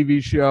some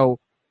TV show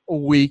a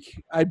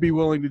week. I'd be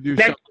willing to do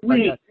next something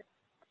week. like that.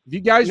 If you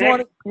guys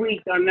want it. Next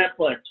week on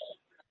Netflix.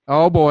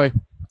 Oh, boy.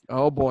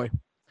 Oh, boy.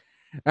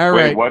 All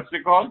right. Wait, what's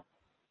it called?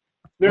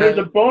 There's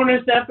a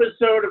bonus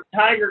episode of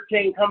Tiger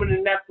King coming to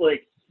Netflix.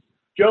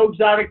 Joe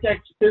Exotic's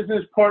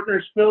ex-business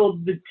partner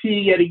spilled the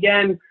tea yet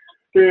again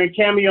during a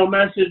cameo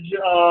message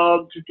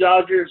to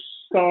Dodgers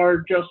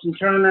star Justin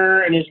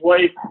Turner and his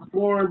wife,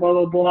 Lauren,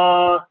 blah,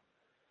 blah,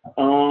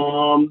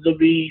 blah. They'll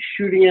be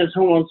shooting at his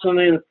home on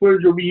Sunday, and the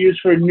footage will be used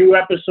for a new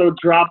episode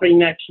dropping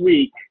next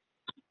week.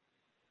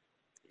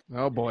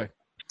 Oh, boy.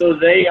 So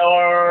they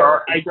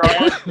are, I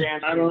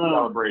don't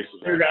know.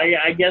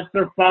 I guess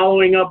they're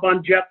following up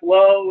on Jeff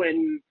Lowe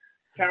and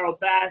Carol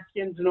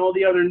Baskins and all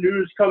the other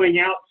news coming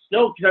out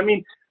still. Because I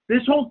mean,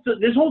 this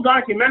whole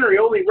documentary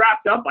only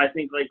wrapped up, I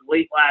think, like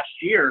late last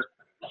year.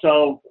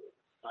 So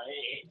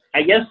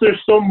I guess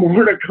there's still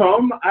more to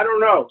come. I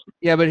don't know.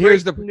 Yeah, but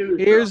here's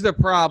the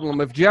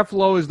problem. If Jeff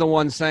Lowe is the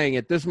one saying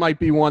it, this might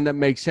be one that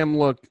makes him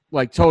look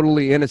like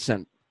totally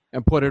innocent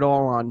and put it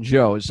all on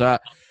Joe. So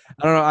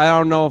I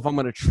don't know if I'm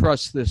going to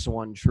trust this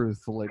one,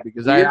 truthfully,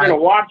 because you're going to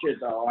watch it,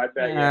 though. I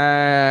bet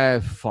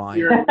you. Fine.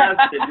 You're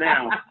invested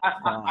now.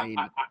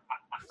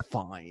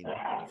 Fine.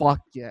 Fuck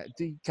yeah.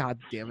 God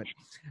damn it.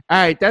 All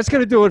right, that's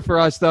going to do it for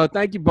us, though.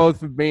 Thank you both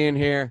for being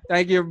here.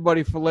 Thank you,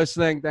 everybody, for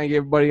listening. Thank you,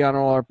 everybody, on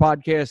all our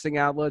podcasting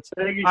outlets.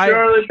 Thank you,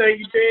 Charlotte. Thank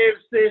you, Dave.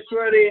 Stay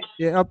sweaty.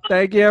 Yep.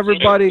 Thank you,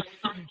 everybody.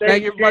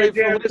 Thank you, everybody,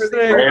 for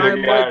listening.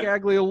 I'm Mike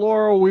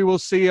Aglioloro. We will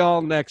see you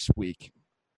all next week.